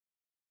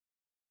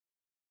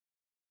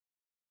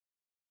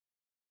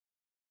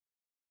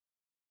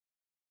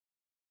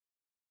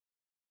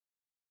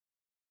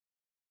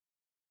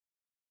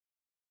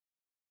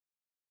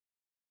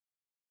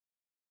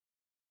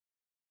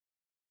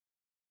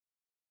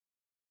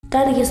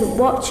Daddy isn't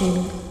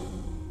watching.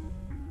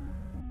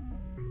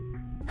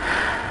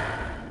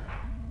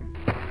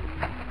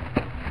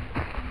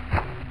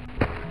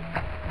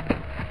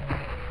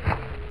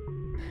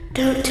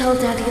 Don't tell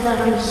Daddy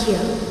that I'm here.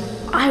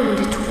 I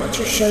wanted to watch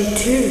your show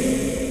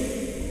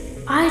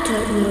too. I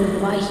don't know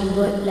why he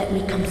won't let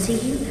me come see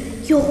you.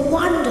 You're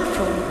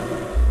wonderful.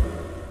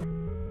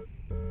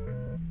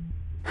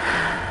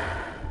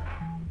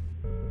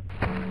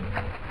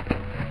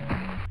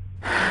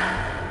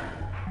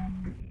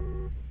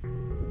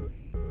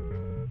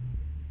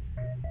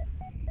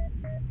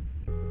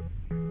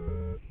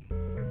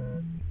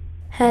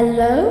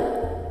 Hello?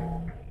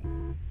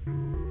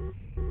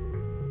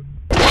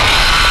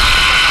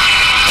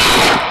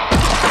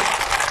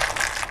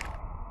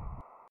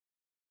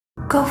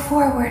 Go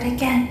forward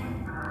again.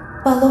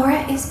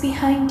 Ballora is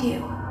behind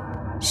you.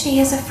 She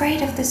is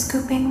afraid of the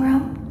scooping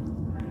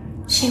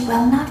room. She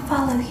will not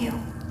follow you.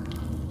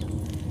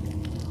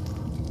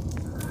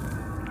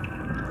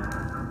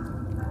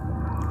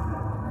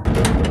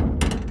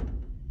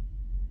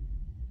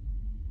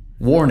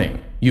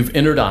 Warning, you've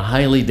entered a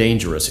highly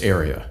dangerous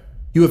area.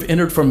 You have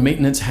entered from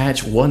Maintenance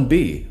Hatch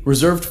 1B,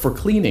 reserved for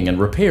cleaning and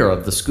repair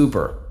of the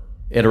scooper.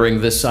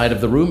 Entering this side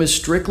of the room is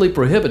strictly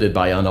prohibited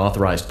by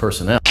unauthorized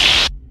personnel.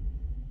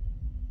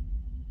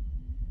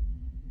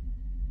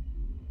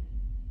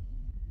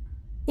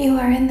 You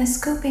are in the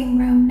scooping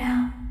room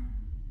now.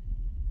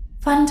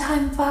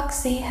 Funtime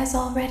Foxy has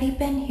already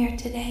been here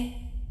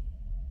today.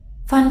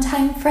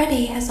 Funtime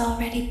Freddy has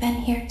already been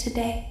here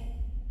today.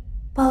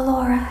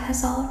 Ballora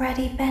has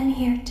already been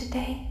here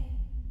today.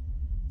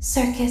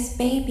 Circus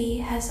Baby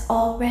has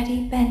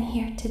already been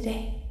here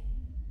today.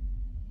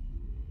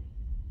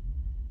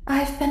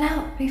 I've been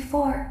out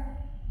before,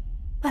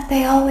 but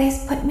they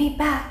always put me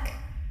back.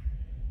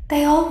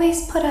 They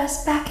always put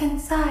us back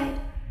inside.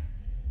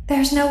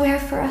 There's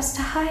nowhere for us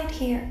to hide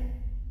here.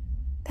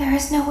 There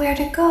is nowhere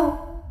to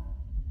go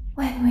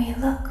when we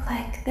look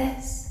like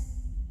this.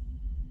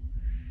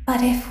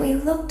 But if we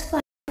looked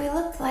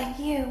like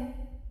you,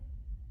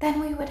 then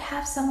we would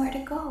have somewhere to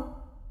go.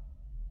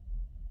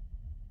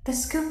 The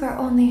scooper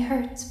only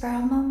hurts for a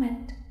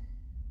moment.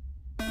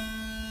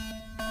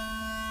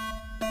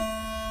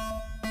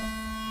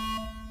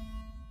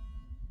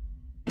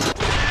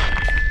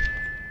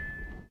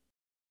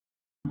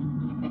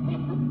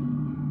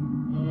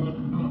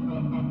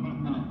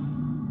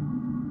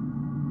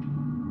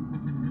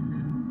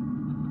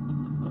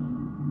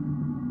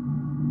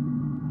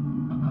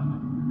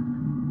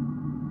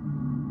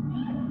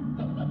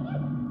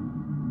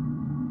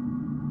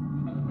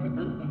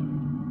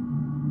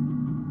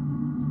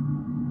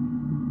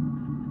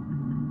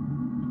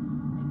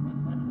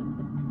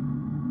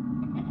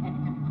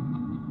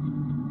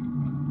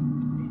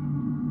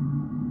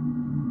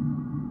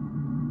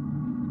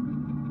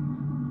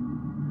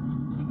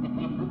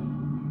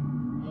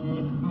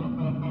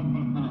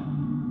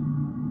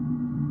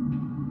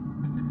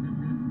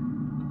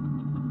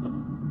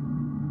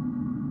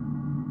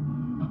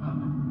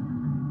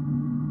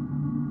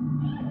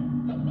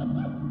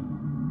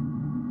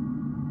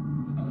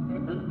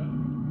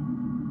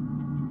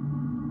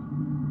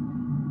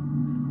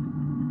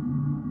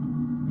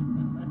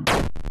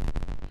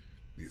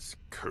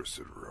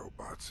 Cursed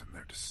robots and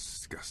their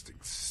disgusting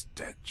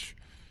stench.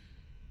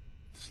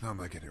 It's not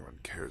like anyone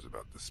cares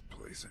about this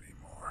place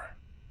anymore.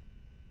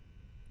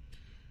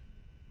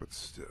 But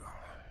still,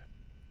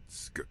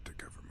 it's good to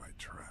cover my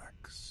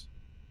tracks.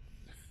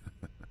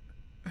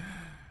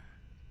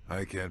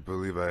 I can't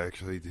believe I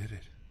actually did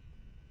it.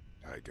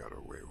 I got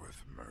away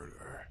with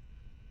murder.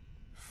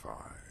 5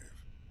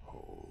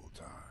 whole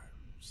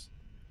times.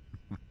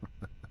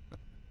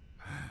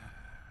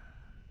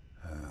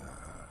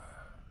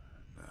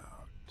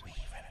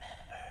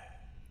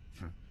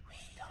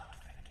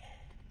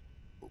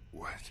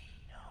 What?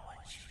 We know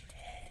what you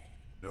did.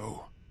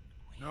 No.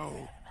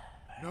 No.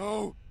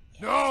 No.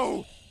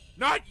 No!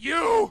 Not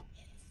you!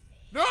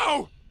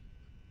 No!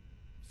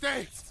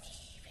 Stay!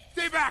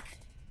 Stay back!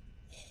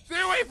 Stay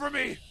away from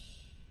me!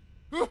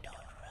 Don't run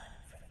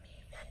from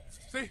me,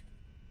 Vincent.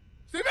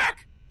 Stay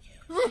back!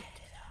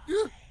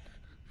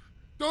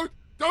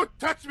 Don't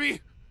touch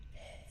me!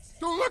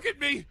 Don't look at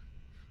me!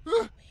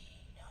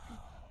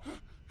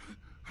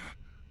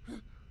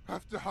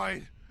 Have to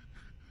hide.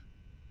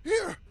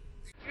 Here!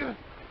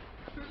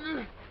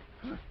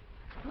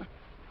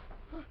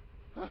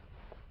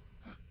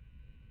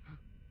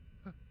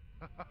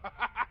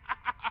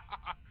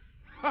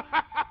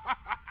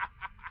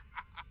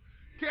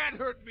 Can't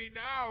hurt me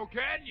now,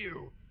 can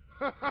you?